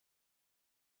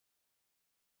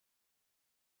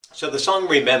So the song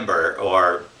Remember,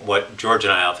 or what George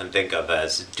and I often think of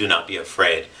as Do Not Be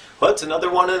Afraid, well, it's another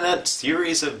one in that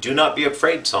series of Do Not Be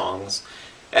Afraid songs.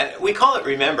 And we call it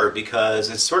Remember because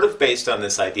it's sort of based on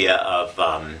this idea of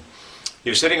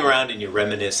you're sitting around and you're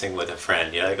reminiscing with a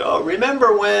friend. You're like, oh,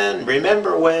 remember when?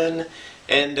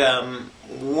 And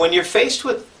when you're faced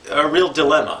with a real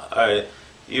dilemma,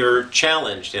 you're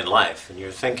challenged in life, and you're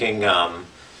thinking,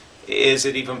 is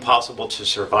it even possible to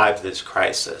survive this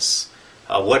crisis?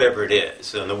 Whatever it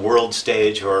is, on the world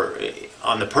stage or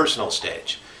on the personal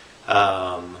stage.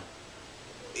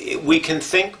 We can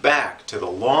think back to the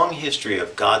long history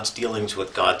of God's dealings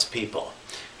with God's people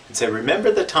and say,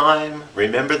 remember the time,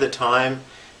 remember the time.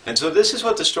 And so this is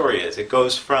what the story is. It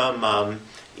goes from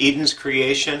Eden's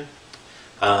creation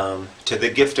to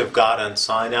the gift of God on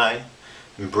Sinai,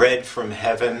 and bread from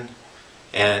heaven,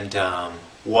 and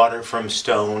water from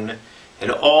stone, and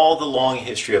all the long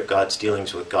history of God's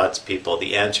dealings with God's people,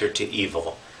 the answer to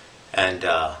evil. And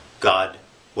God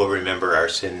will remember our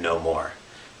sin no more.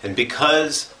 And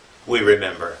because we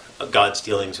remember God's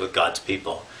dealings with God's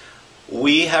people,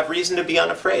 we have reason to be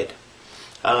unafraid.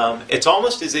 It's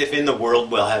almost as if in the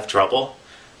world we'll have trouble,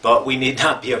 but we need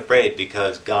not be afraid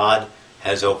because God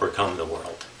has overcome the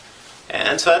world.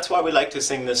 And so that's why we like to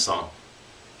sing this song.